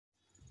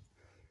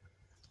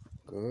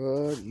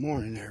Good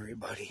morning,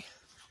 everybody.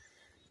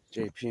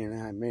 JP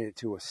and I made it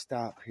to a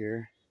stop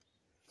here.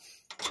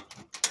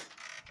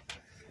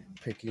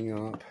 Picking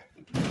up.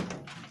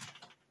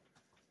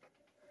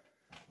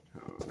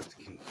 Oh, let's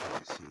keep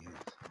seeing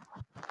it.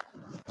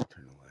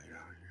 Turn the light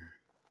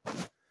on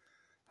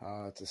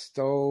here. It's a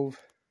stove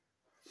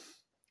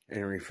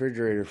and a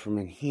refrigerator from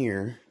in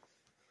here.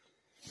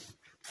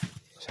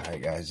 Sorry,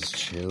 guys, it's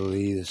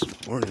chilly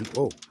this morning.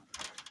 Whoa,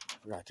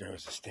 forgot there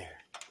was a stair.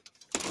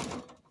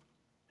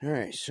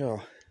 Alright,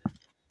 so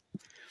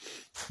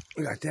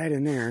we got that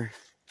in there.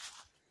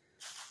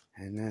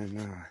 And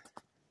then,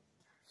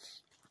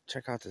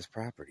 check out this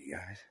property,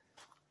 guys.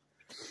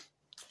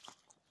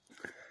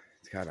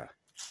 It's got a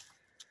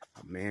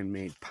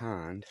man-made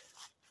pond,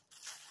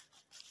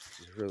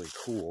 which is really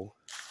cool.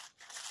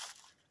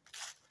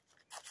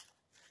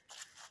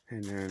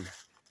 And then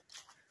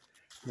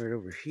right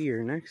over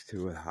here next to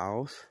the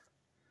house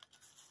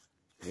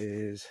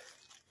is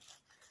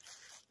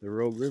the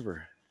Rogue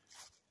River.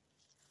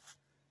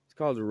 It's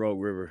called the Rogue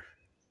River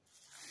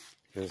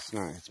because it's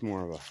not, it's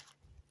more of a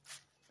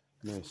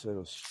nice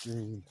little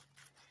stream.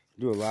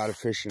 Do a lot of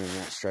fishing in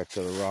that stretch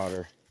of the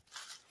water.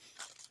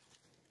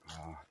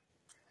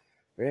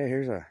 But yeah,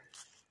 here's a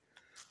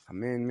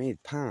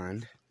man-made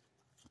pond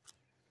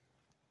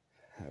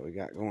that we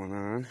got going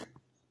on.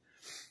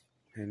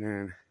 And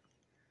then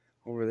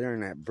over there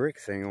in that brick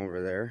thing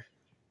over there,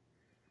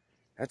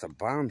 that's a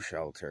bomb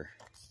shelter.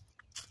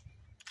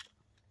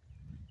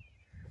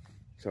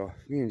 So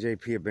me and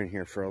JP have been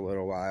here for a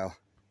little while.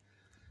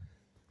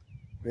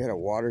 We had a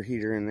water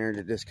heater in there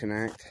to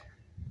disconnect.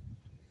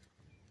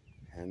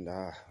 And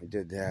we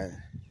did that.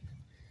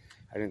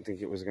 I didn't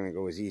think it was going to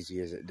go as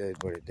easy as it did,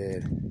 but it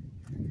did.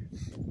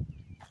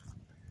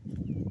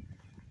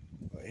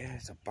 But yeah,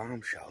 it's a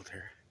bomb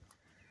shelter.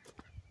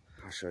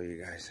 I'll show you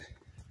guys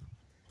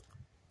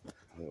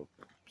a little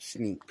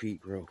sneak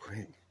peek real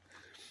quick.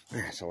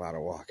 That's a lot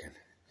of walking.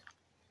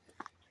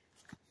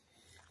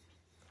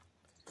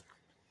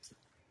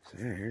 So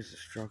yeah, here's the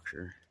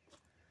structure.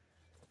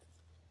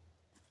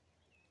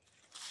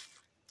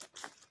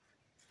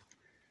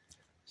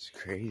 It's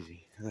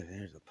crazy. Look,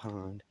 there's a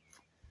pond.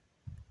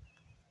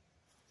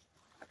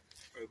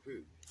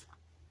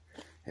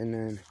 And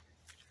then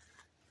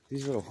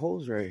these little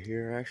holes right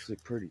here are actually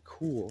pretty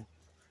cool.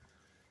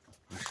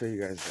 I'll show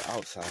you guys the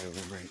outside of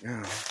them right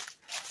now.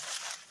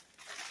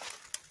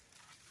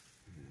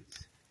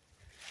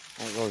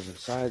 That goes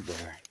inside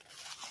there.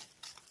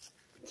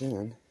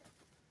 Then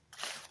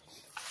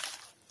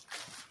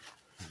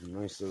there's a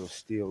nice little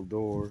steel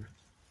door.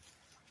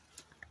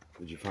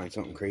 Did you find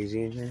something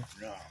crazy in here?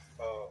 No.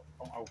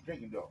 I was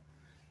thinking though,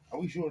 are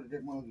we sure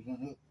that mother was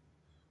unhooked?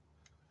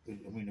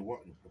 I mean,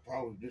 the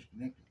power was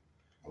disconnected.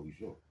 Are we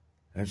sure?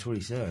 That's what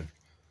he said.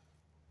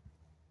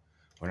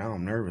 But now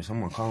I'm nervous. I'm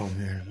gonna call him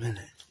here in a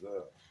minute.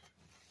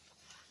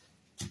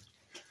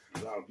 I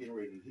was getting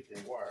ready to hit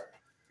that wire.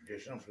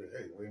 Just something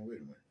said, hey, wait a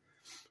minute.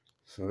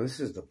 So this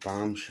is the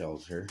bomb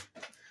shelter.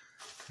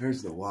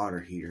 There's the water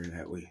heater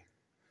that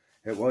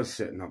it was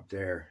sitting up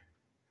there.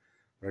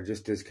 But I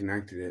just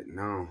disconnected it.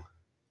 Now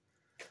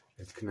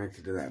it's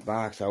connected to that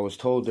box. I was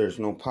told there's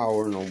no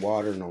power, no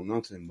water, no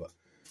nothing, but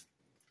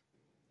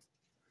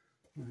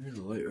there's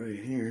a light right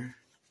here.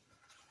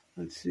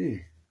 Let's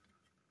see.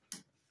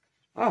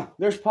 Ah,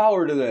 there's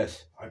power to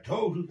this. I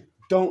told you.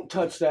 Don't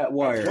touch that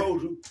wire. I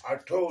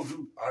told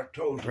you.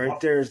 Right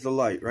there's the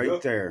light,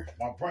 right there.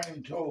 My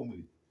brain told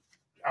me.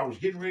 I was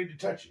getting ready to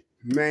touch it.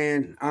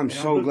 Man, I'm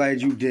so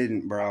glad you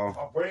didn't, bro.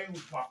 My brain,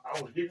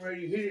 I was getting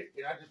ready to hit it,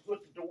 and I just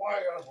looked at the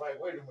wire. I was like,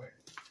 wait a minute.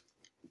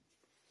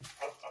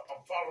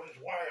 I'm following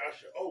this wire. I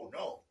said, oh,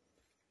 no.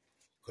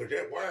 Because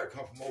that wire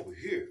come from over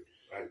here.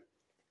 Like,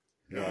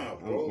 nah,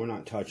 bro. We're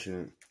not touching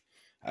it.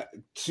 As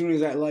soon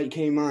as that light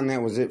came on,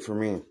 that was it for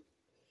me.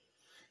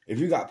 If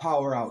you got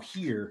power out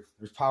here,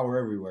 there's power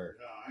everywhere.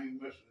 No, I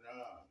ain't messing.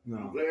 No.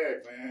 I'm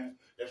glad, man.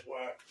 That's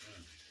why.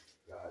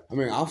 God. I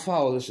mean, I'll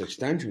follow this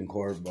extension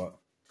cord, but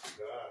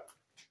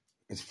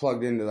it's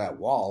plugged into that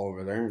wall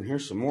over there. And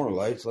here's some more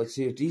lights. Let's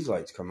see if these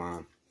lights come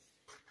on.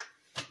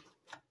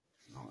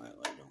 No, that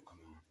light don't come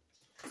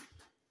on.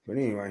 But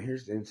anyway,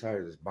 here's the inside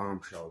of this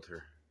bomb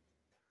shelter.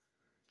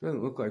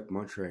 Doesn't look like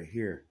much right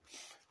here.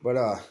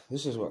 But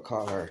this is what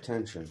caught our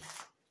attention.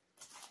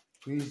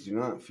 Please do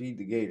not feed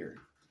the gator.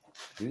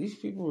 Do these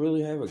people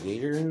really have a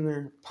gator in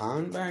their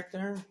pond back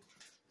there?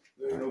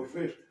 There's no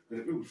fish.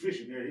 Because if it was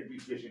fishing there, it'd be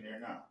fishing there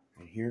now.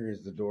 And here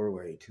is the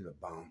doorway to the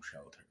bomb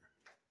shelter.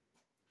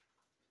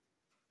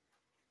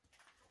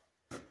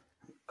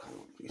 Come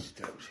up these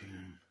steps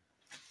here.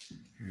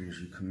 Here as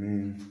you come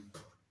in.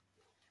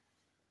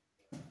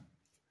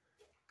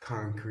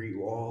 Concrete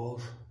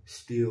walls,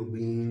 steel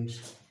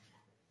beams.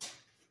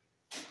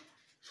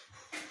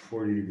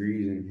 40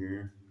 degrees in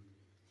here.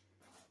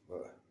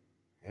 But,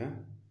 yeah.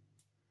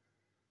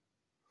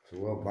 It's a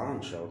well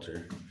bomb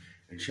shelter.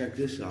 And check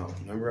this out.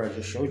 Remember I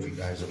just showed you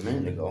guys a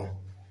minute ago.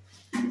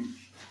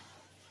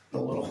 The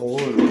little hole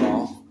in the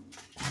wall.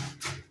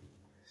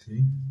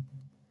 See?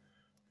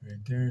 Right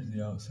there's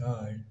the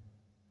outside.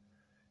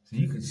 So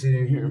you could sit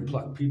in here and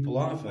pluck people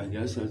off, I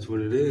guess that's what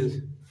it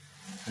is.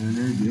 And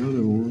there's the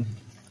other one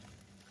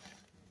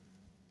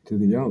to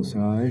the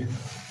outside.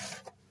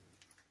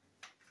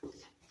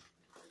 It's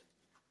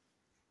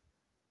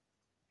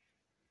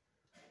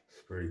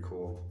pretty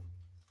cool.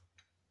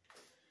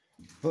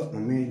 But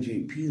my man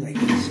JP, like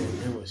he said,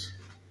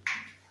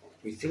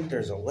 we think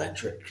there's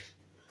electric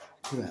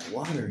to that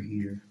water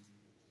heater.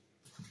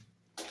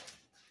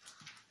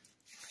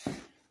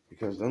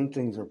 Because them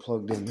things are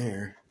plugged in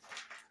there.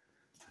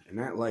 And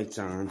that light's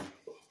on.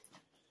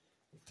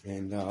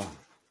 And,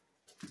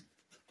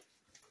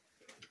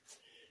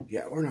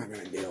 yeah, we're not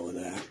going to deal with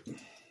that.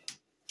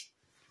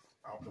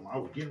 I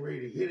was getting ready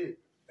to hit it,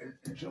 and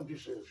something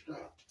just said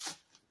stop.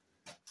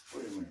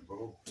 Wait a minute,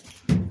 bro.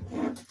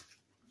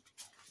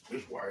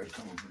 This wire is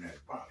coming from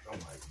that box. I'm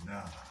like,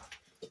 nah.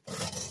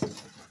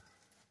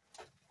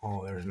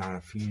 Oh, there's not a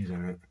fuse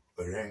in it.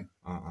 It ain't?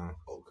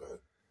 Okay.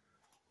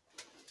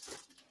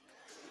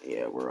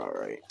 Yeah, we're all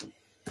right.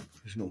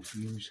 There's no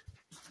fuse.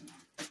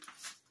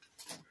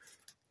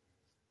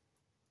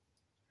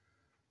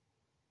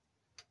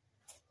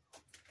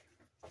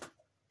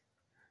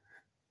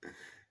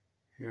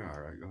 You're all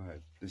right. Go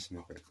ahead. Just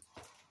snip it.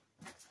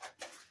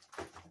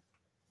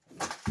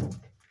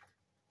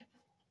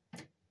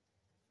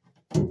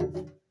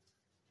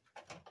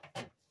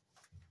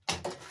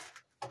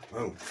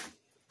 Oh,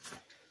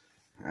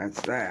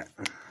 that's that.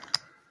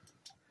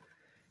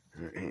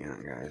 Hang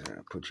on, guys.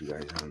 I'll put you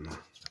guys on the.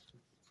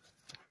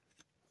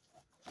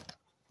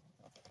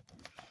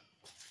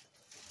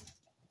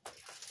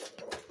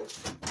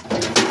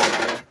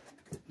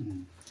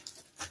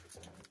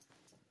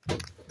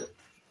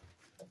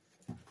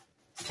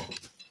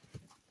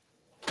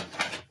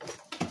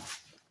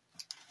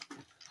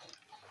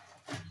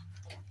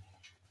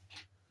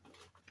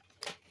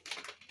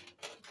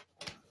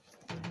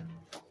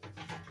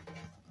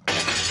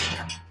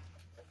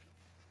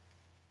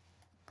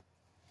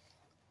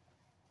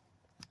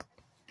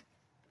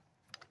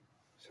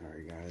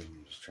 Sorry, guys.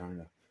 I'm just trying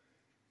to.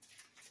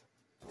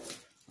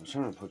 I was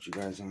trying to put you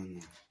guys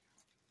on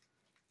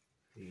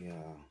the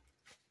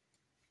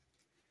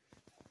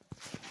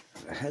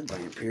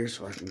headlamp here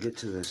so I can get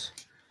to this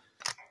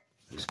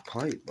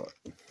pipe, but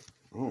I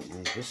don't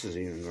know if this is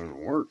even going to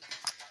work.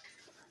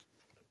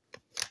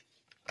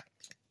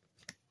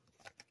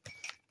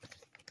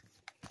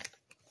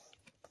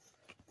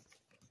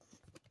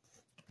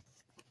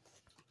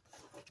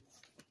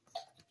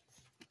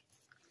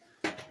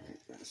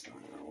 That's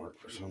not going to work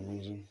for some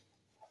reason.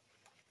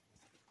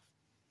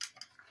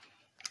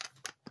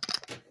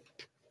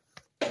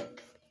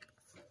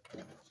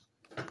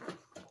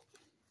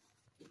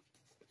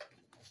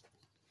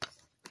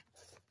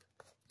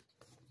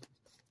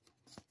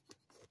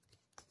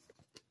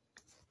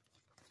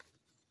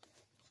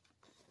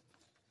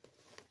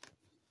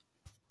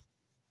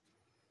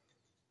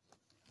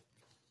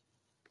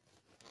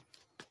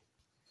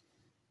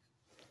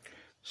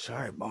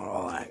 Sorry about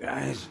all that,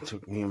 guys. It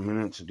took me a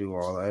minute to do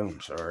all that.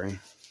 I'm sorry.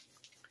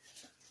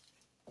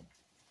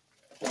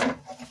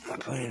 My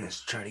plan is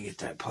to try to get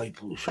that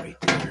pipe loose right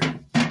there.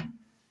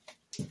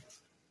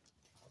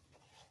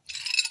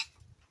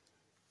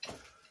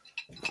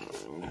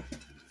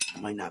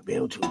 Might not be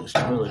able to with this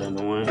toilet in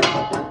the way.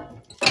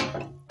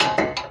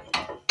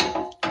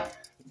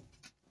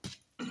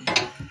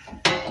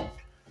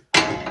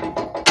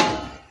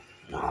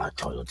 No, that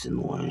toilet's in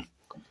the way.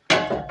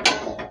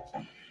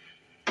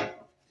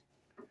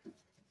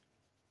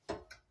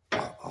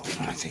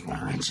 I think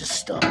my wrench is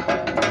stuck.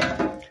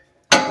 Alright,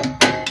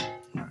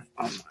 I'm not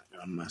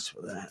gonna mess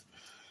with that.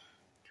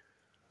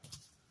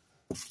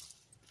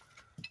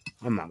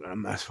 I'm not gonna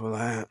mess with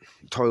that.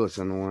 The toilet's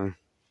in the way.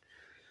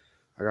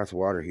 I got the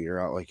water heater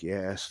out like you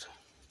asked.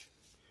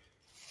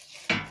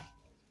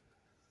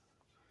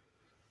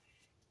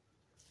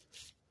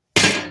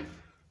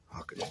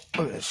 Look at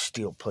the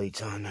steel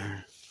plates on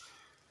there.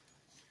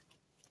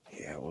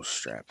 Yeah, we'll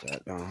strap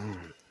that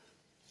down.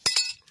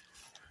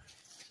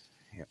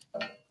 Yep.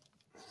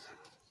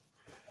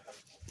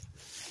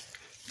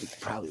 You could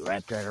probably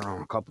wrap that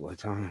around a couple of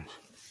times.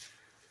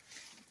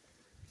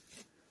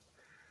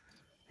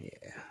 Yeah,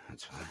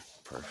 that's fine.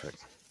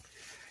 Perfect.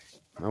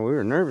 Now, we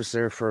were nervous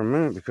there for a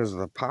minute because of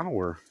the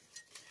power.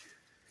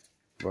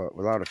 But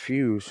without a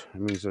fuse, it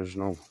means there's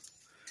no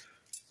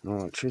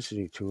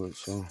electricity to it,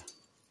 so.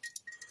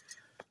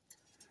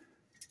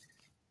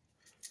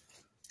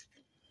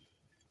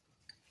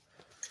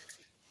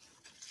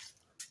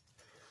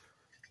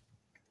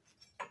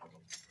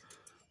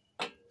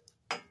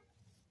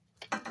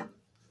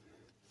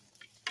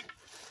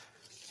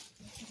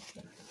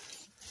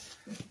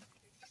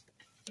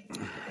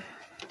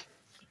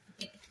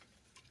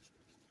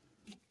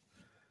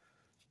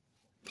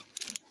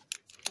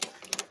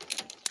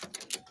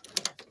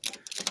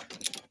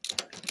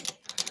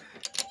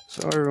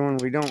 So everyone,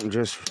 we don't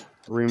just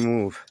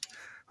remove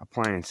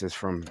appliances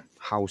from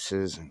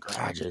houses and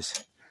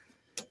garages.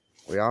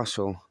 We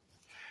also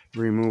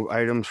remove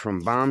items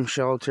from bomb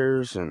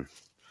shelters and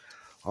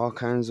all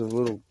kinds of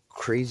little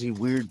crazy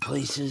weird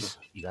places.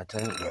 You got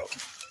that?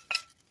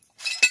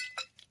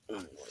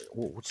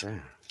 Whoa, what's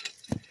that?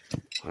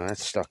 Well,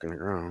 that's stuck in the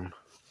ground.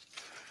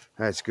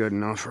 That's good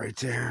enough right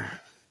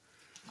there.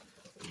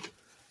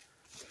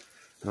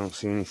 I don't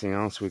see anything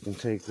else we can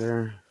take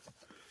there.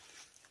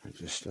 I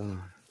just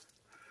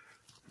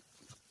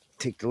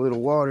take the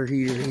little water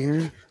heater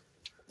here.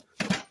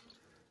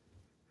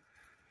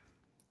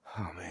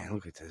 Oh man,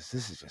 look at this.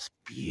 This is just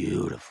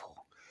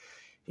beautiful.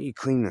 You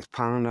clean this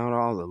pond out,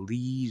 all the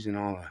leaves and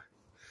all the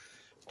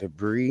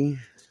debris.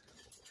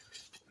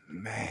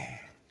 Man.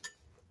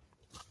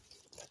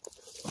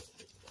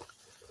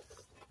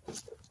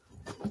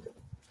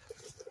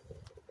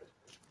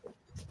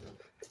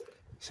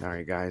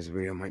 Sorry guys, the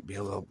video might be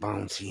a little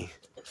bouncy.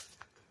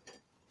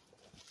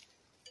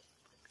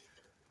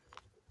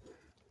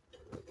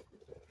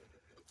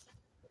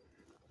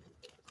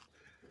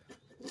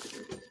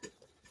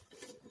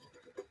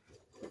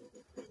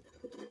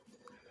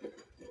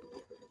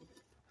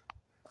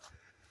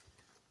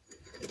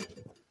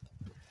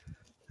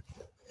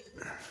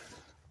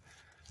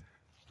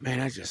 Man,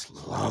 I just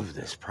love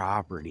this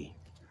property.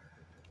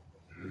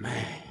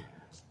 Man.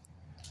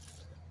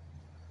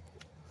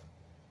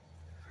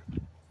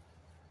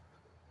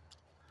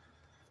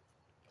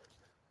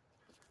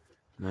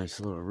 Nice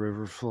little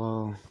river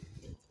flow.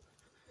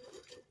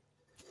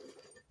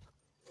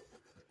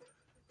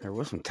 There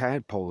was some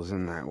tadpoles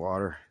in that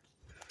water.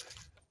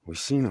 We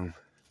seen them.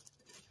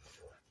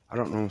 I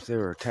don't know if they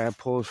were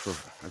tadpoles for,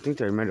 I think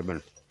they might have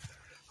been,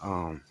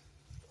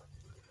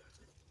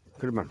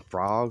 could have been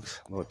frogs,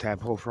 little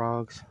tadpole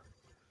frogs.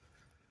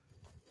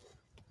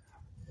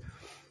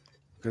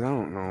 Because I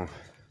don't know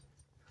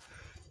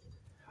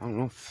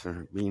if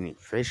there be any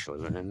fish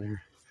living in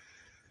there.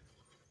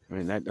 I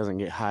mean, that doesn't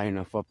get high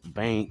enough up the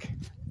bank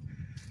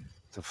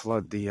to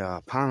flood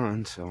the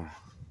pond, so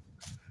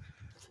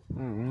I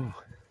don't know.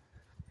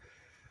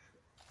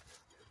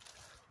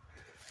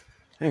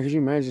 Hey, could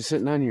you imagine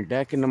sitting on your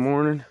deck in the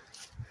morning,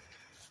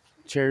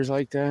 chairs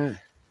like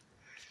that,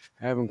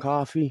 having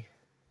coffee,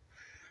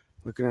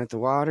 looking at the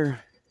water,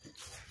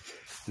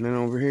 and then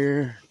over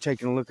here,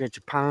 taking a look at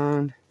your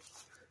pond.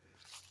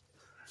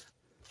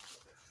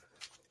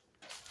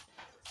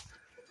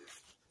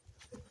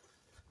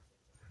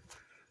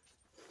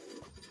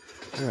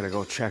 I gotta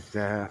go check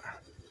that.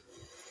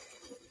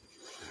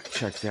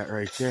 Check that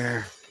right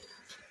there.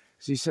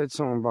 So he said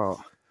something about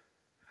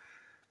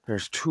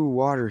there's 2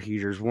 water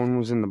heaters. One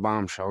was in the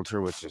bomb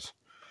shelter, which is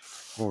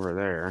over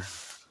there.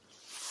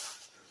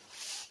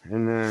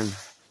 And then,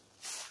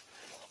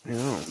 I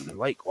don't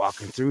like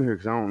walking through here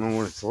because I don't know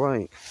what it's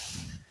like.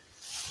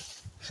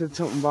 He said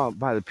something about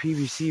by the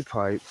PVC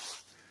pipe,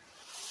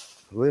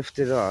 lift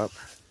it up.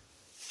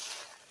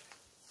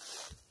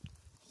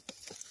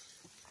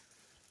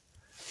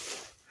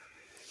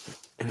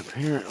 And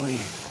apparently,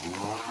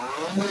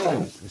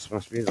 this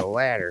must be the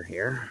ladder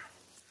here.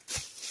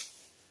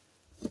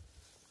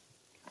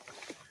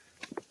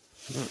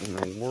 What in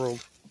the world?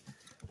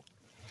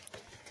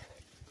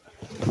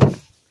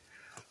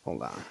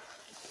 Hold on.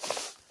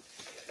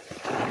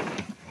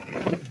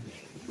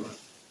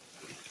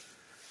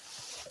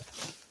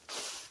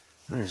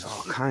 There's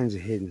all kinds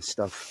of hidden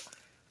stuff.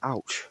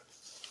 Ouch.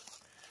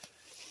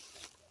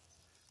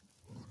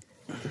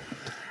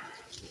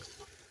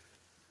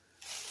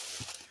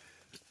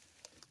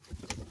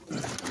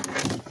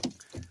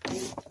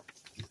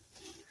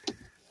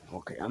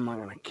 Okay, I'm not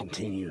gonna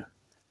continue.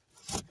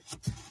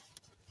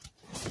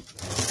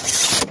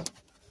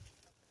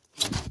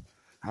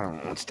 I don't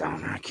know what's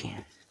down there. I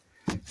can't.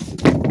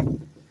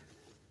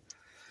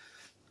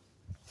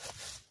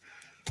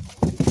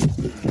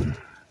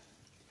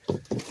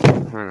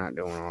 I'm not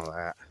doing all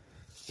that.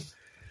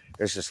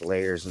 There's just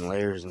layers and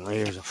layers and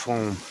layers of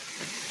foam.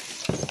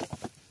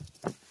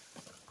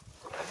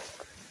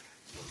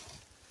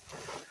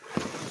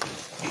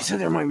 He said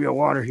there might be a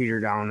water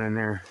heater down in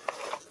there.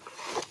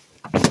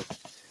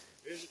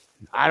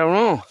 I don't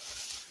know.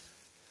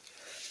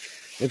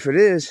 If it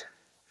is,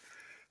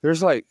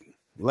 there's like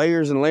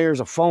layers and layers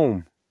of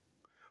foam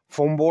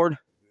board,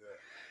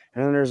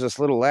 and then there's this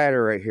little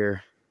ladder right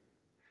here.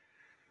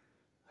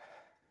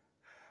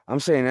 I'm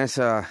saying that's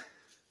I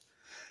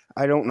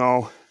don't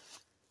know.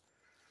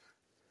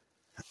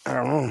 I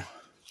don't know.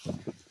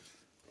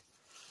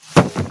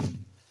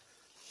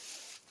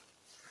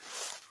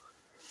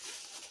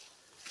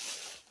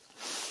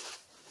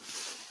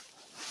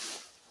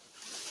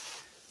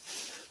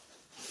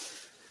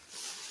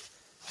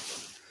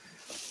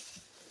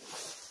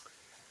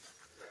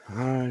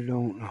 I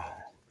don't know.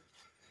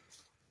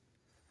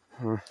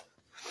 Huh.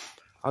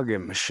 I'll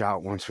give him a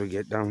shot once we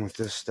get done with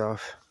this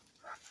stuff.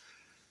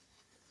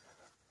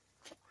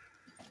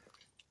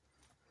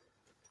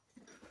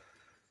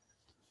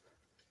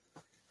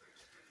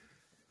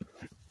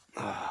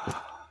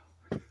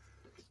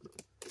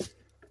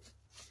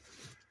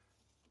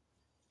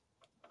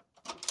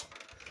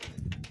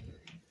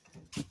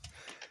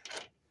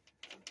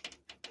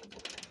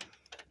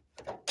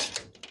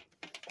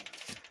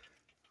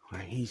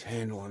 While he's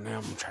handling that,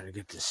 I'm gonna try to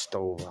get this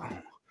stove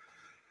out.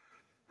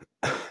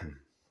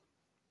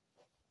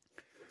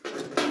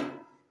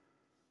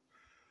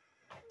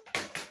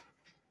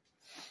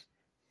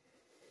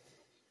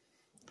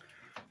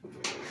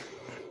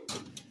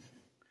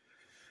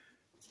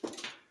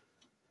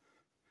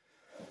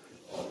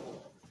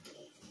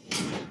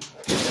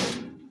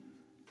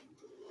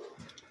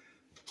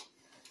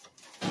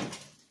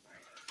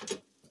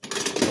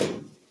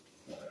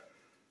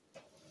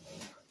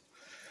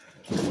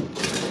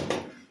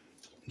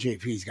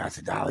 JP's got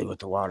the dolly with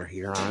the water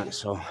heater on it,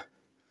 so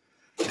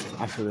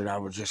I figured I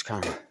would just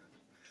kind of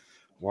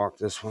walk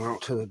this one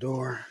out to the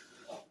door.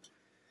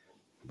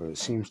 But it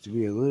seems to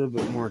be a little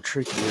bit more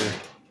trickier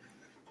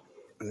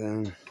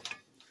than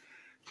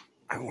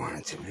I want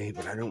it to be,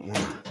 but I don't want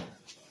to.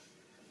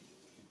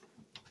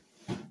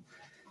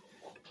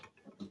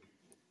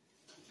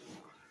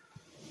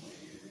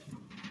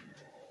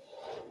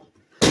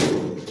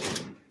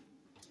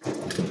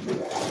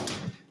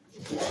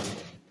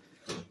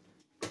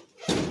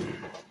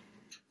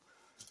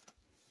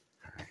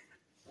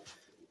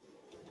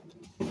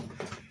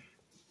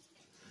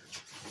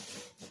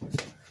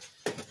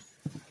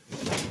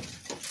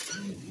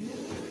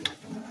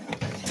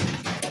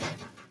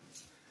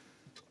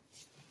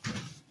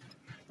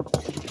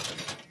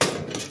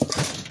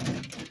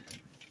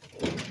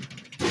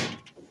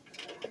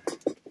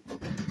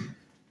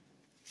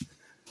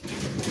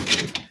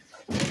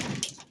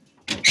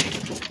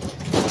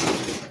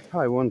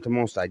 Probably wasn't the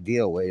most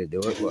ideal way to do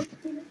it, but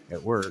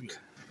it worked.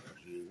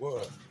 It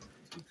was.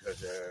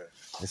 Because,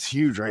 it's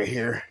huge right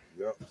here.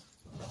 Yep.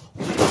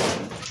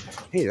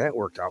 Hey, that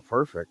worked out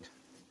perfect.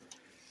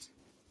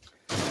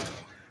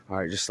 All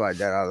right, just slide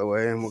that out of the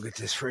way, and we'll get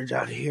this fridge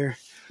out of here.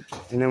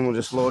 And then we'll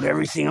just load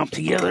everything up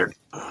together.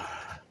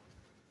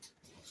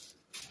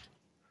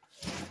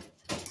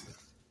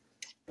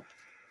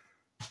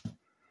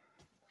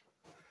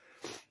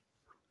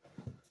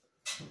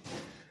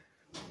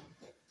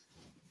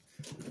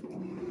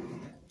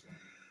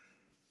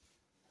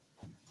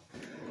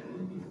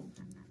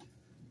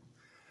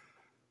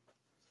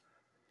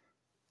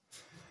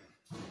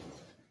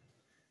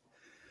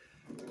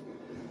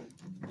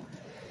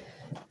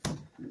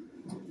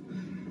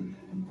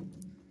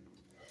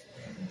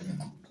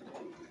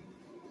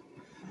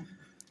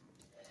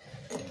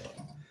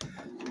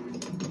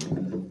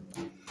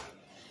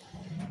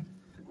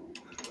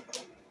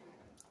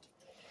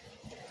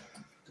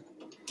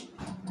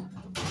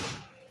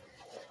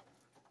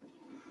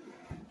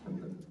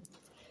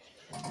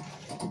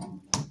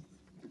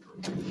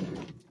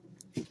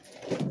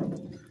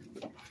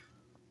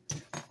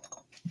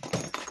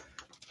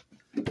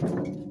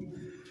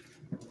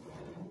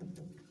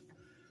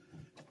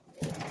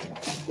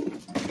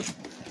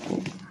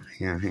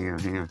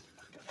 Hang on.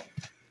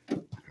 All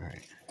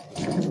right.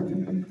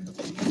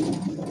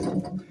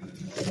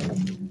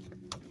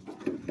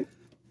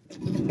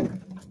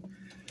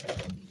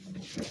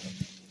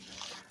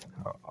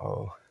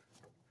 Uh-oh.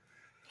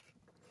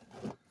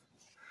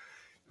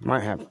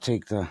 Might have to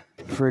take the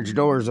fridge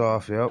doors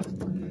off, yep.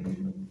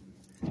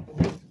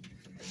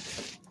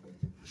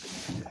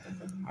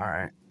 All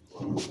right.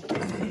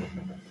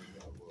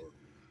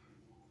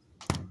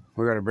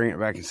 We got to bring it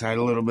back inside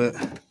a little bit.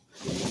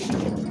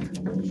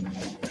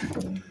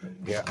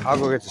 Yeah, I'll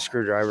go get the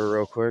screwdriver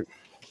real quick.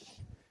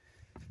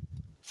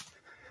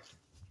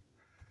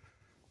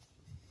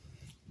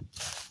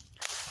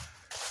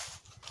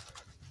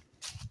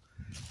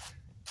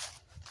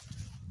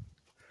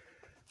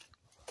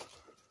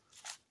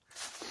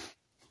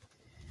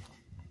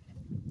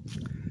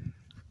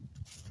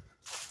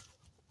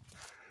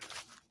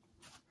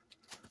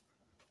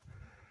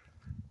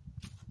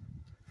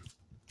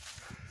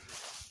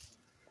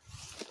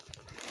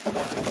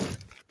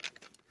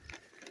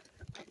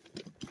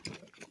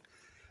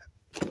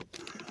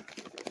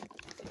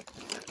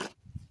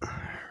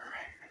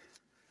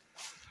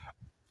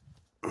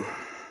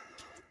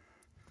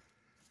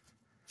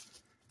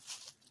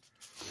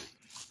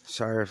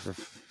 Sorry if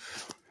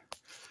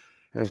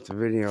the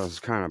video is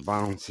kind of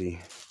bouncy.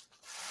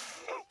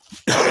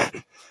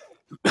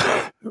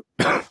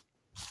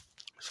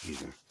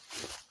 Excuse me.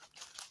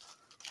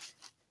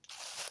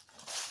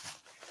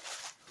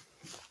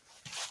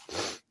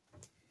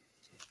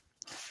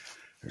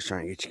 Just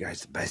trying to get you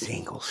guys the best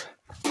angles.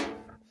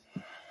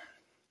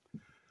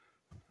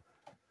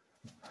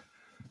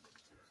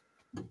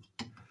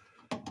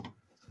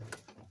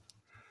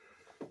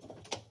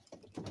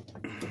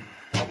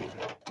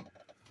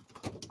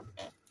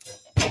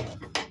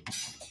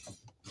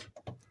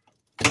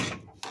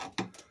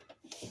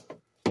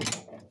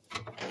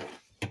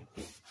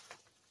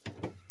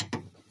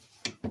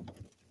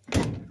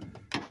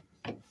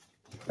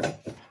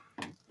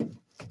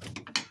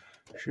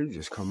 Should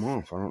just come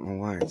off. I don't know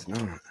why it's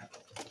not.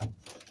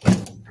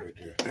 Right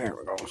there. There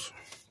it goes.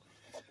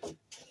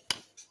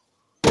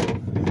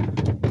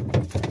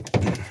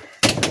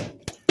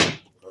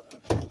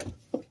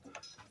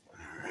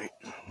 Alright,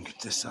 get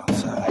this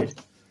outside.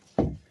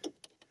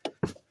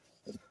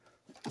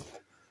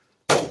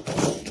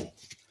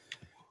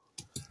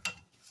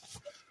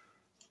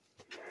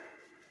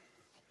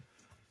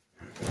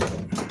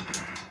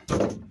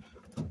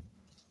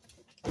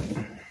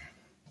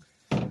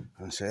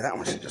 Say that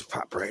one should just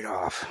pop right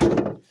off.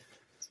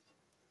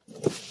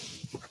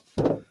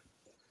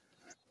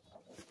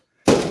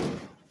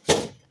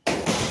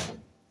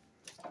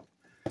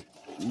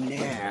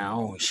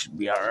 Now we should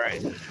be all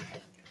right.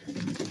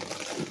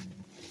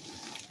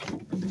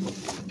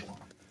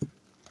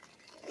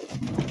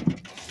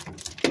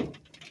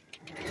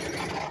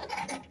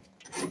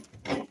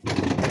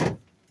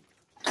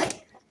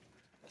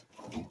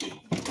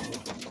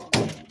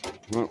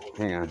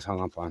 hang on, it's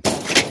hung up on.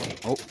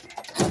 Oh,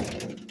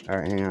 all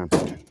right, hang on.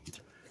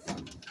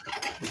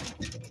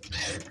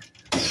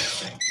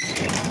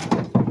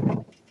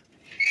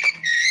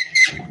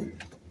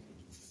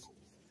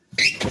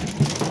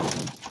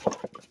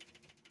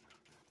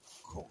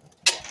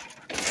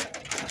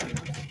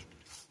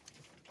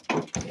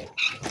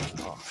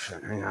 Oh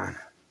shit, hang on.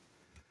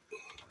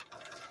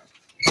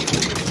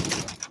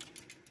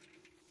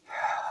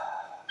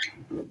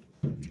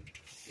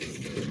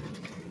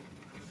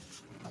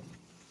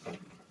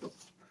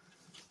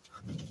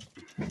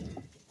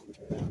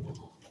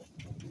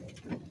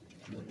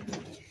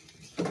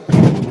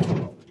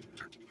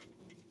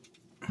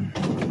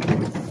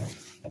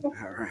 All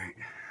right.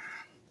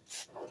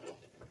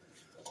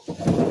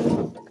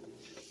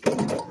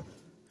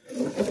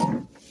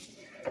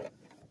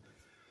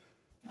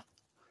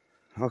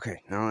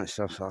 Okay, now that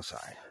stuff's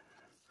outside.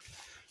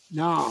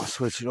 Now I'll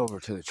switch it over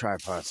to the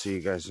tripod so you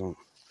guys don't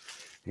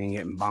ain't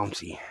getting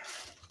bouncy.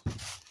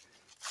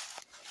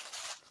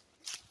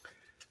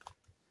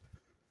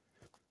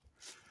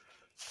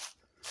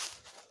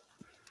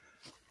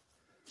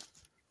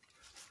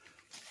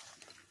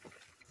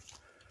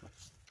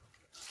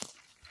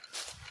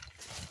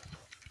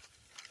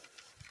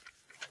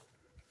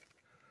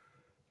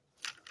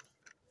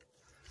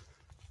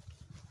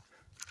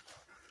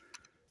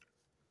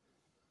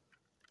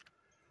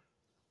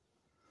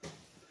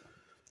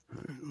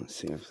 Let's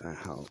see if that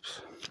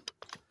helps.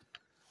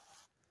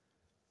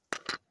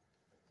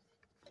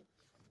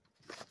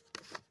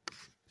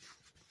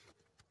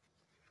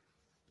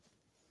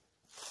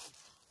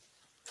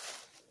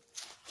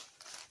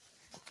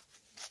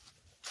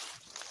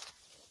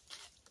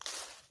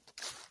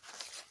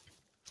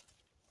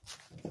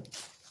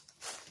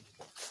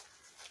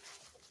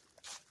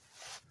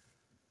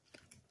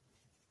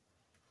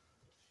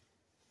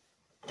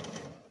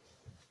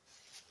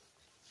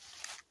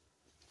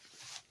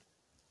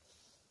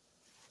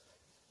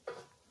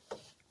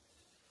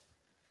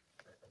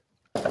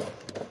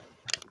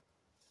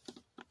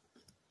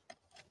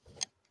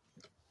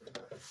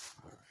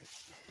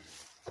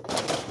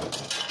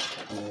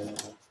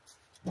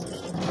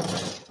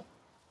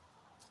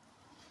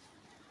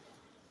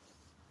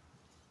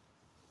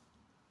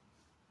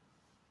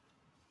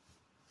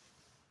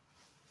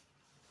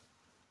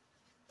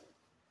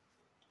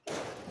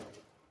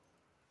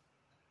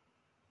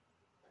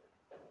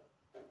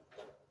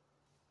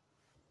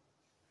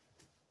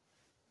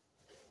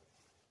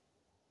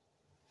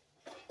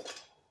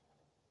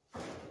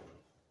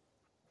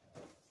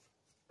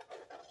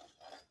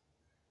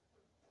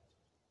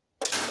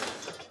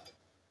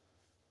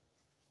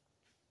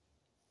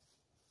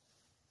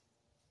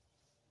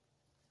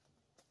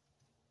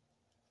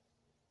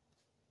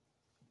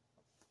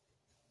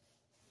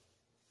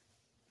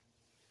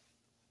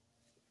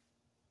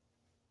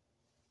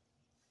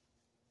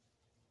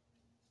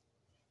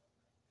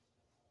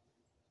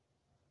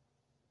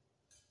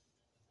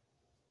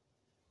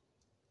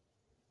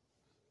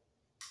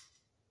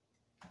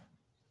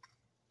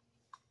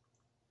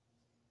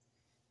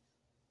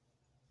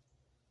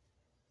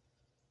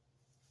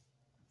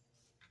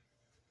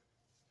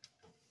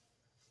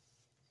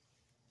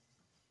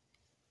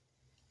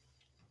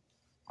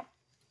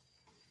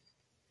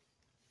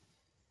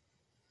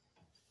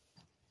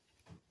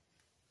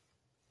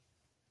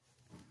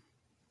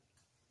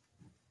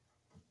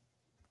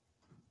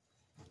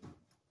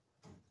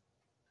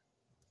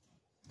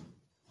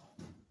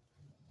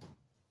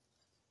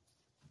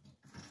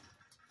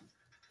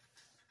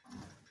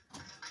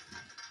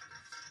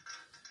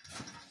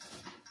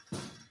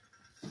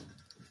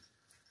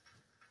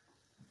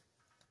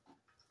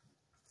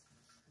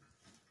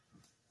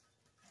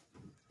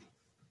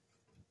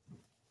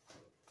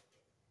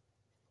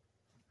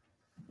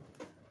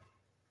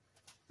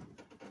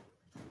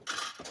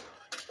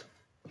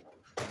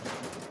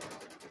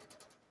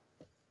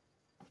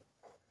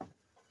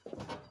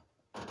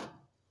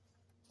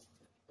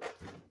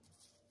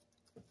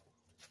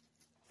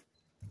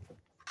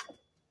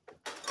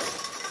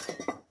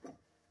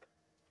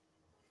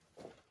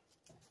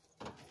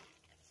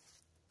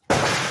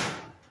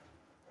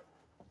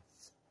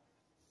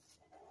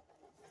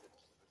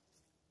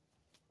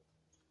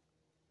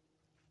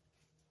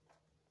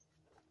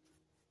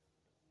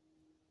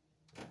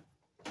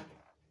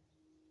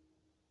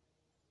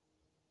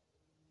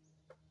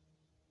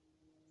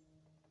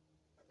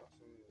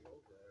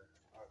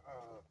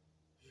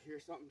 Did you hear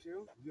something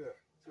too? Yeah.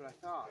 That's what I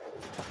thought.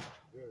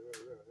 Yeah.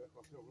 That's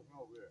what I'm looking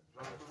over there.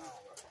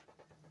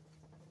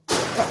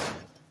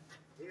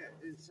 Yeah,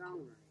 it didn't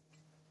sound right.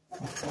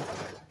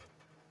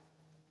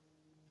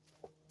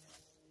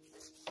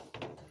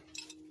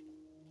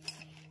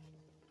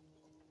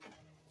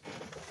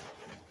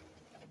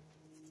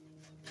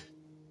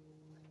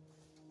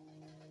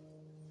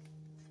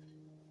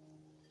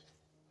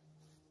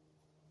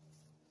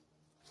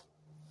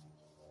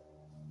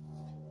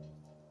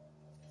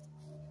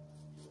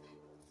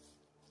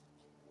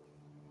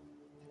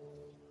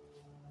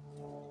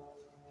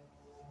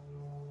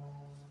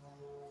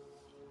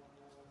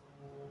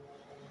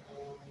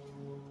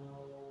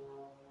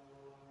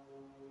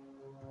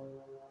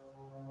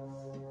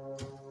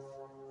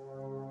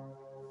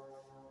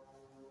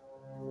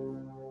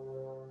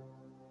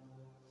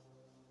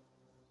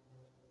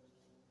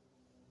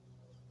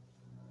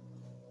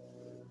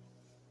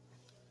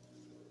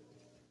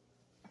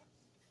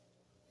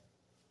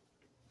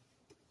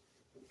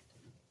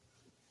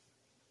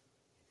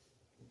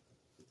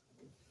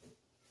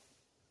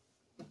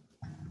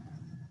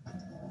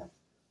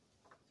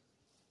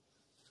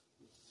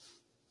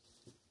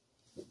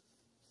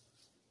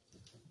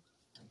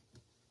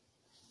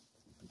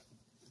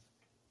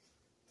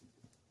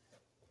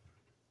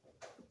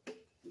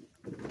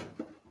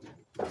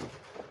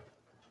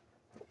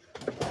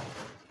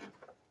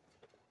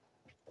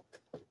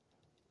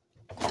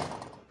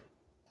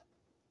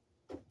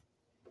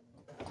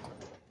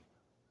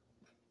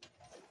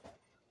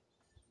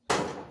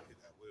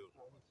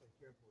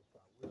 careful with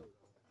that wheel,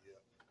 though.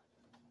 Yeah.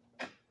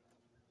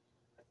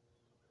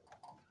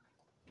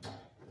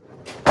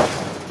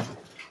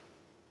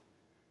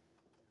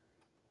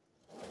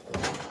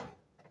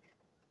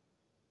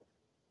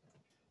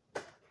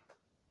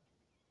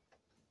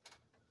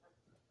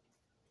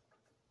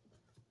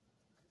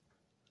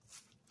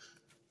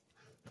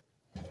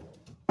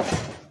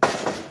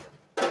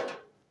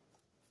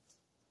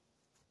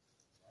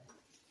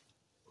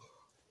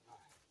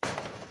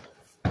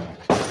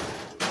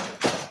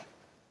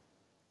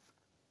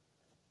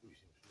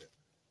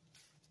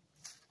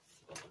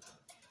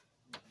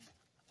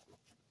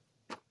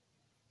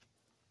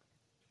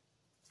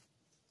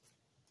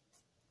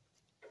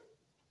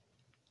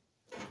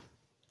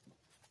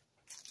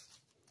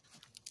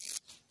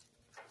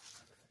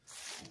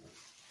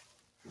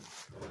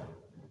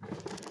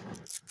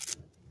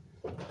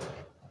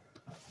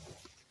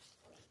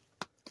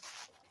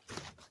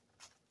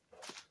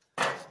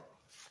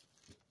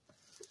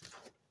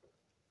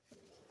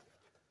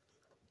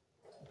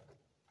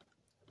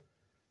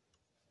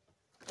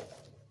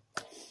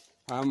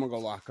 I'm gonna go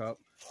lock up.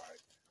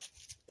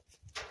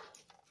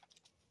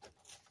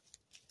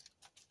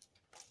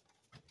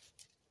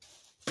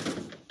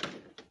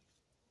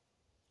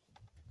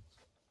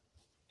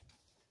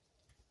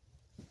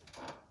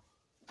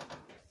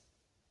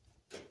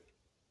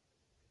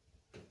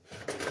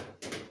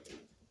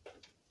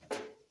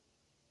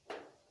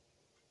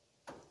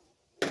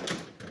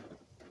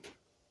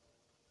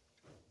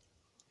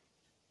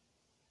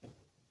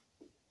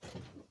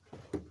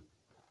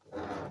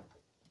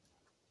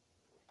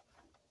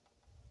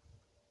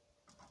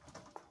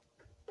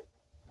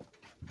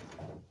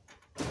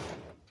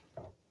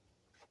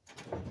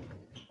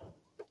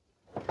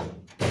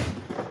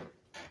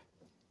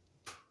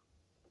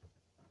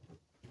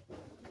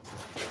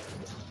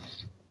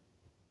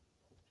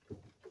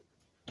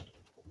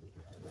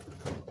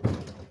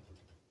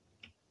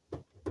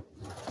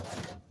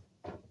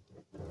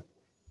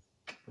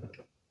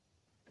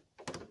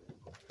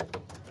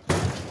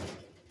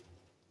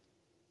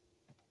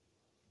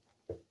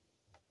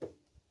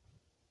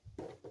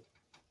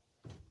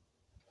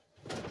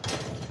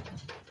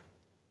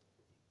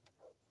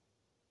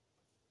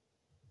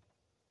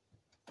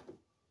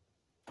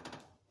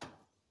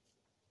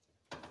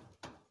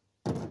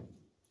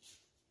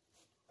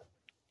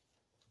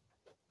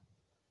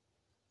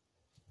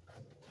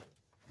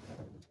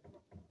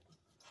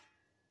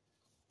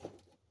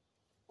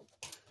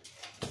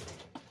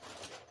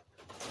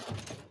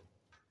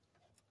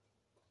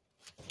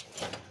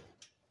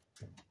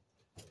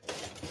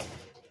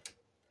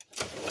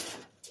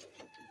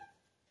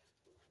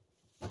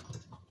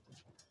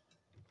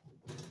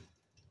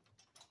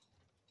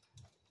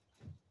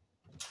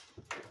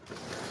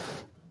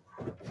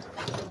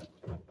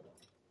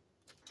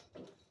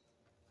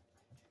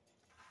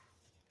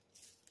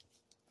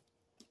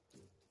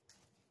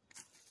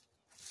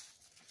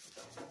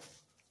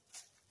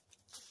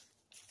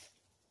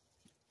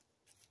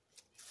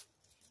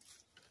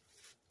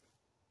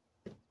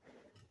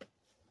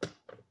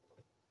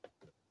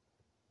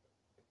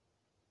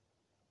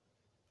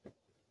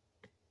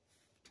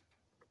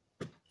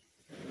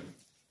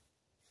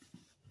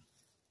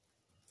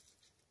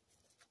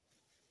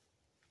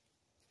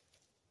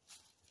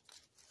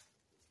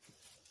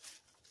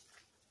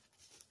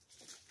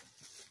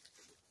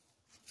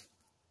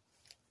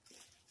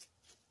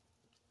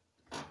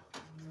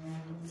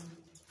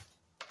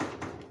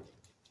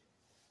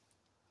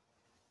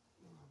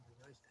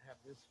 Nice to have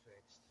this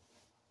fixed.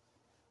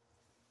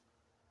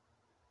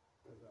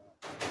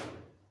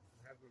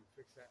 I'm having them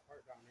fix that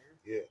part down there.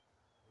 Yeah.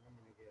 And I'm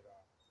gonna get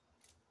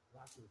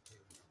locking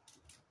pins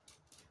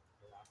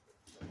to lock the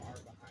bar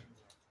behind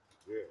the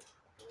Yeah.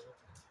 hole.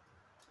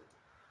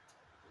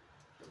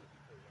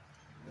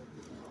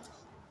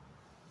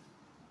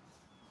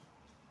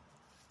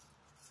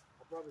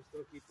 I'll probably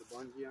still keep the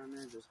bungee on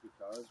there just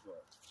because,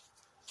 but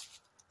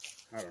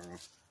I don't know.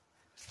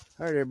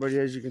 Alright everybody,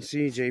 as you can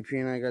see, JP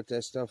and I got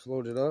that stuff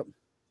loaded up.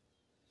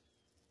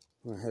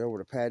 I'm gonna head over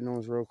to Pad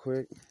Nose real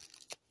quick.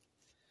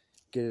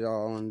 Get it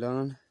all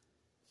undone.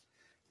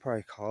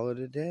 Probably call it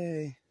a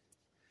day.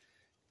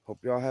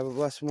 Hope y'all have a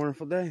blessed,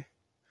 wonderful day.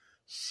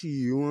 See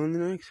you on the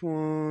next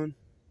one.